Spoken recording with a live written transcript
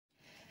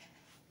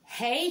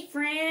Hey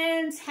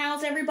friends,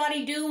 how's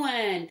everybody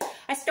doing?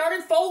 I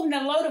started folding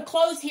a load of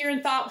clothes here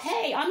and thought,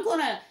 hey, I'm going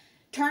to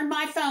turn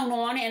my phone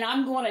on and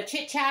I'm going to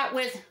chit chat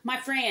with my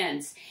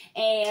friends.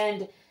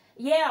 And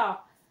yeah,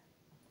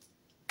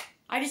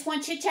 I just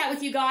want to chit chat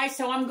with you guys,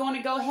 so I'm going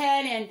to go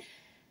ahead and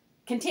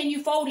continue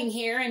folding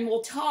here and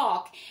we'll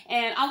talk.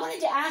 And I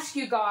wanted to ask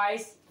you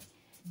guys,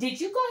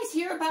 did you guys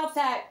hear about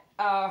that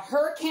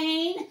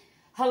Hurricane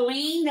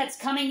Helene that's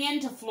coming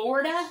into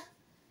Florida?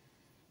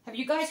 Have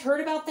you guys heard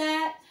about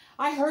that?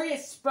 I heard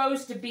it's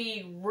supposed to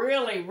be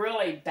really,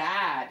 really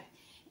bad.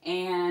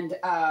 And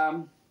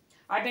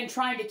I've been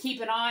trying to keep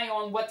an eye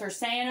on what they're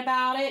saying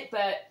about it,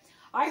 but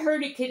I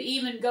heard it could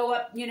even go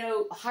up, you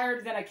know,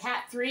 higher than a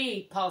Cat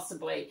 3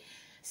 possibly.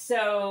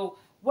 So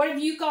what have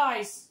you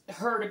guys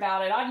heard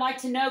about it? I'd like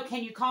to know.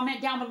 Can you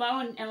comment down below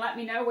and let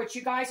me know what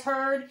you guys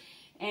heard?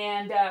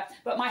 And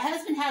but my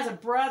husband has a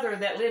brother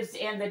that lives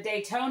in the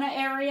Daytona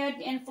area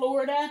in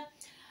Florida.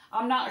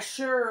 I'm not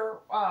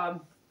sure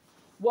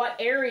what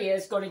area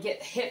is going to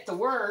get hit the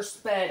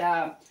worst,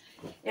 but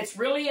it's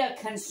really a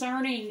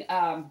concerning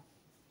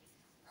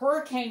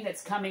hurricane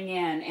that's coming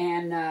in,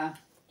 and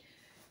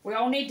we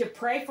all need to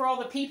pray for all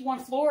the people in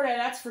Florida,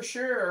 that's for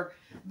sure.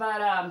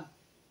 But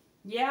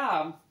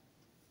yeah,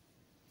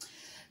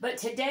 but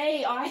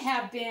today I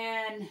have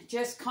been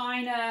just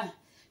kind of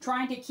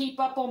trying to keep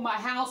up on my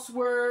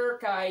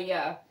housework.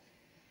 I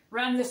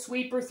run the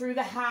sweeper through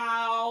the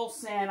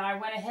house, and I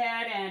went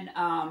ahead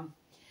and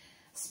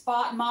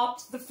spot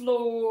mopped the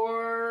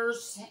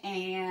floors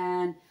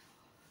and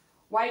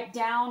wiped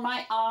down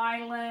my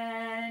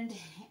island.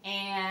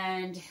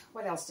 And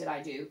what else did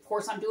I do? Of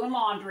course, I'm doing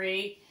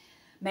laundry,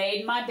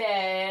 made my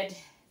bed,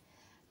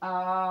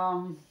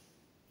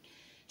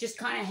 just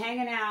kind of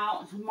hanging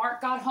out. Mark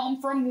got home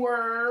from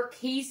work.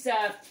 He's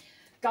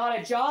got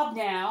a job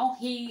now.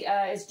 He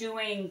is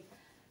doing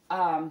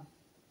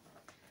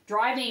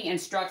driving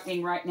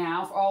instructing right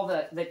now for all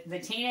the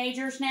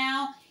teenagers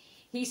now.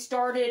 He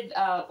started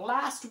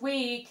last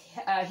week.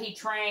 He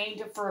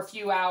trained for a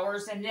few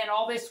hours, and then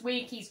all this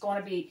week he's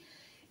going to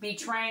be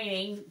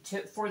training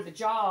for the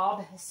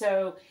job.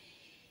 So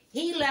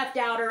he left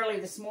out early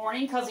this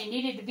morning because he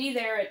needed to be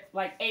there at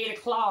like 8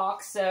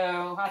 o'clock.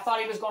 So I thought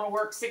he was going to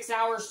work 6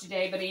 hours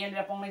today, but he ended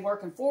up only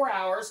working 4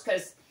 hours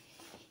because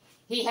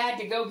he had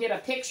to go get a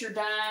picture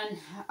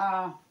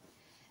done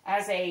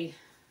as a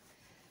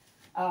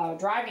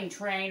driving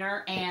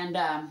trainer. And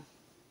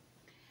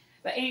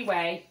but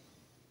anyway,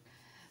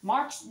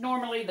 Mark's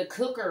normally the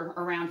cooker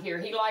around here.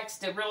 He likes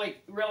to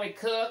really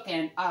cook,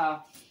 and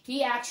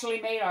he actually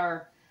made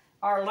our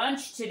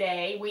lunch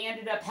today. We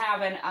ended up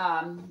having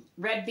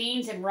red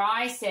beans and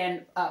rice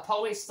and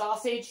Polish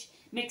sausage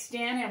mixed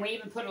in, and we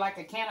even put like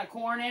a can of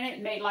corn in it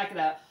and made like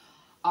a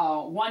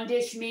one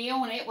dish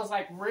meal, and it was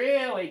like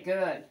really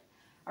good.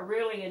 I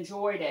really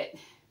enjoyed it.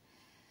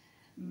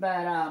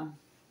 But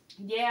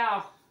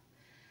yeah,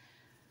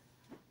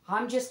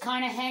 I'm just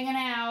kind of hanging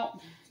out,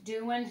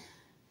 doing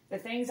the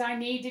things I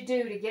need to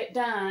do to get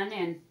done,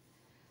 and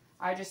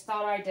I just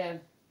thought I'd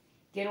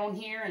get on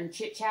here and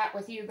chit-chat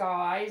with you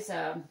guys.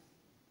 I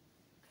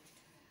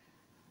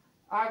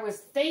was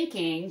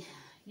thinking,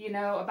 you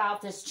know,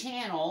 about this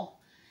channel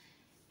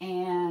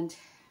and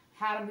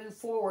how to move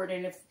forward,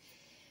 and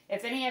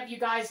if any of you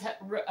guys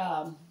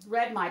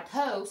read my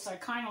posts, I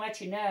kind of let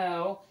you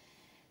know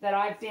that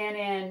I've been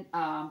in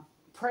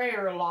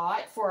prayer a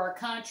lot for our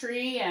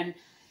country and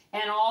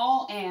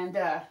all, and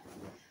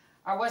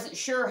I wasn't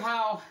sure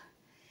how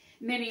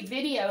many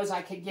videos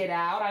I could get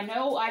out. I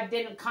know I've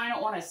been kind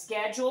of on a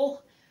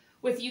schedule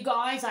with you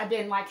guys. I've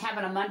been like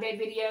having a Monday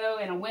video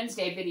and a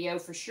Wednesday video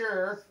for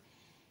sure,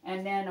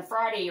 and then a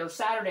Friday or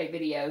Saturday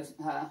video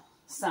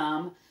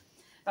some.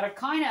 But I've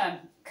kind of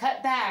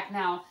cut back.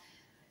 Now,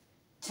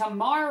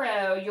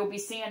 tomorrow you'll be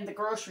seeing the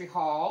grocery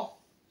haul,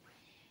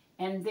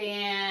 and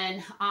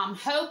then I'm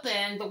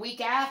hoping the week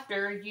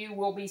after you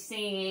will be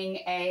seeing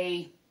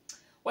a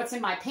what's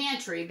in my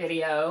pantry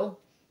video,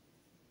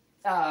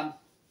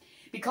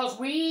 because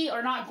we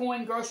are not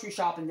going grocery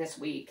shopping this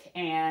week,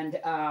 and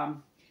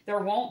there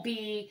won't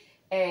be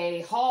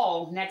a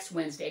haul next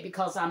Wednesday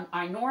because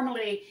I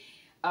normally,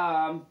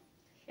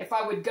 if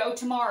I would go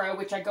tomorrow,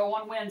 which I go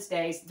on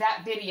Wednesdays,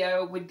 that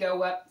video would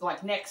go up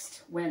like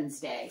next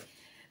Wednesday.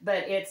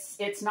 But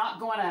it's not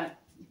going to,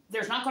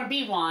 there's not going to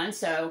be one,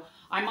 so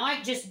I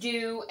might just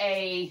do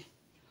a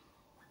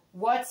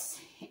what's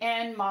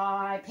in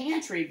my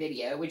pantry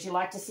video. Would you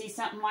like to see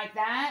something like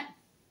that?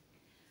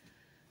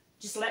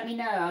 Just let me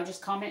know.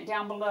 Just comment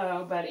down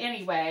below. But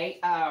anyway,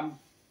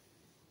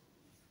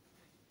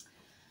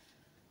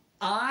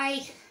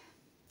 I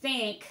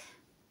think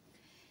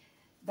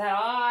that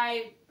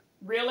I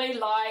really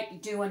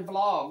like doing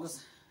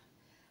vlogs.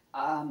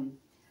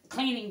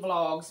 Cleaning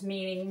vlogs,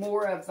 meaning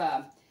more of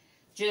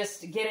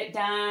just get it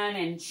done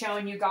and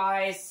showing you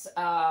guys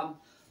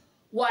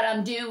what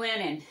I'm doing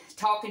and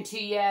talking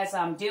to you as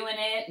I'm doing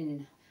it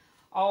and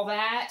all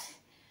that.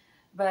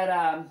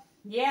 But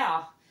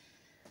yeah,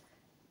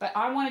 but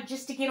I wanted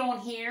just to get on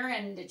here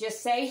and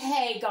just say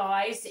hey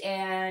guys,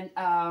 and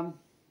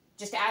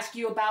just ask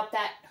you about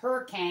that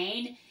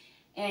hurricane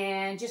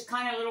and just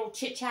kind of a little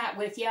chit-chat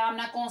with you. I'm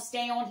not going to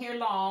stay on here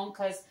long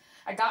because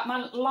I got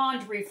my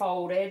laundry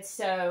folded.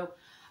 So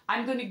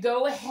I'm going to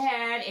go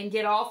ahead and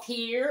get off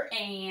here,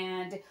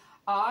 and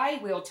I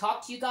will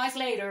talk to you guys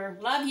later.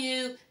 Love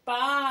you.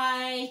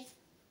 Bye.